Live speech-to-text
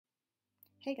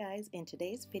Hey guys, in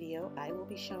today's video I will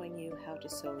be showing you how to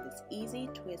sew this easy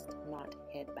twist knot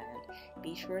headband.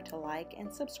 Be sure to like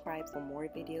and subscribe for more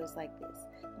videos like this.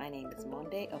 My name is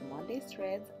Monde of Monde's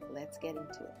Threads. Let's get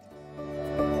into it.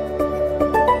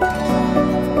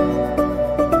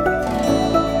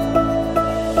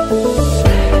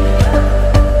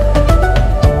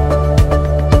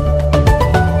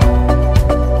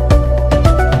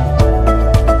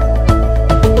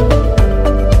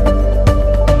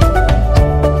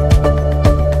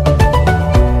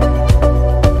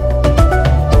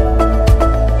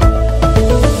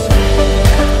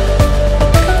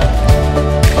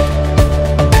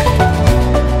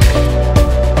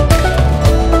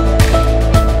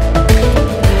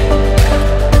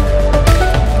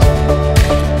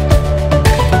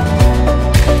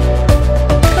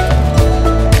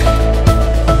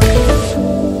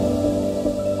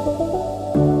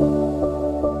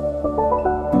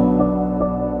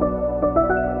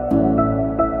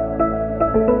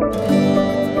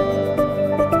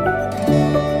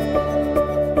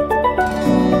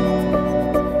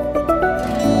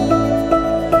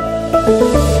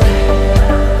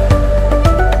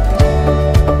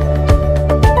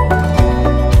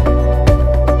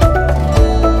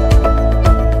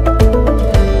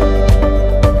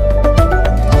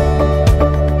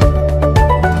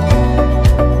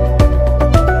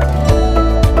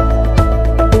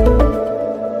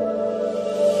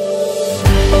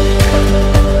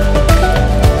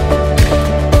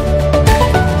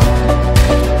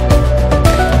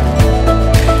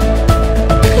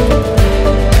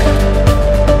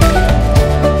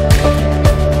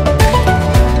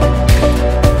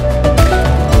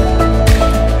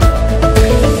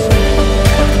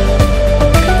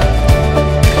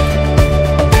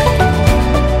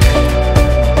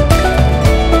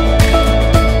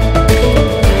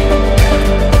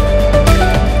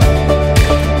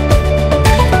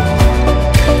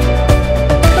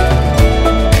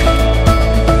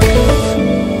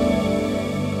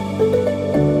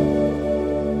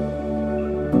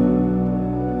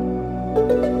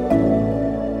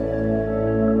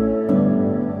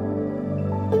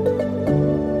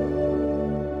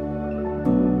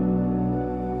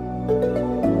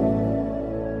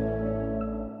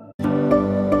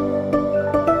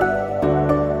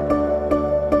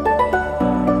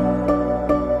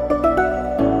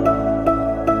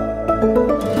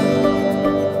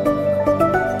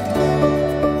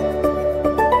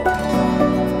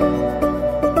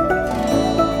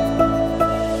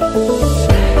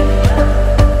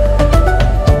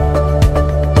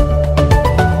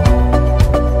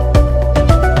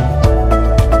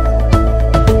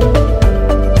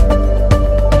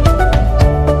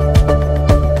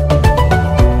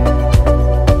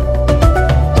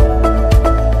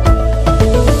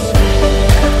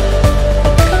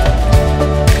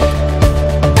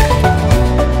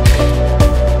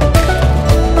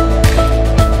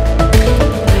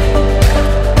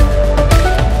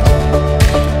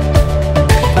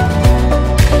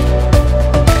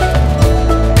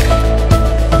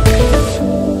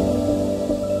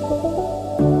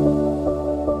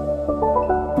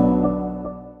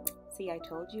 I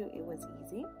told you it was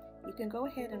easy. You can go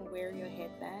ahead and wear your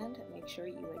headband. Make sure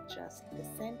you adjust the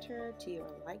center to your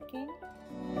liking.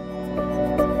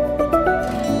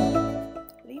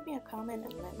 Leave me a comment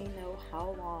and let me know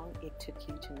how long it took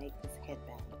you to make this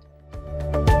headband.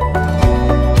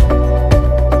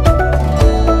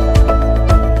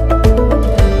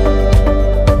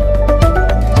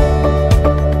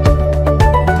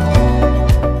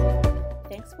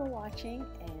 Thanks for watching,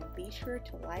 and be sure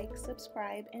to like,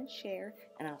 subscribe, and share,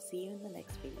 and I'll see you in the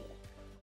next video.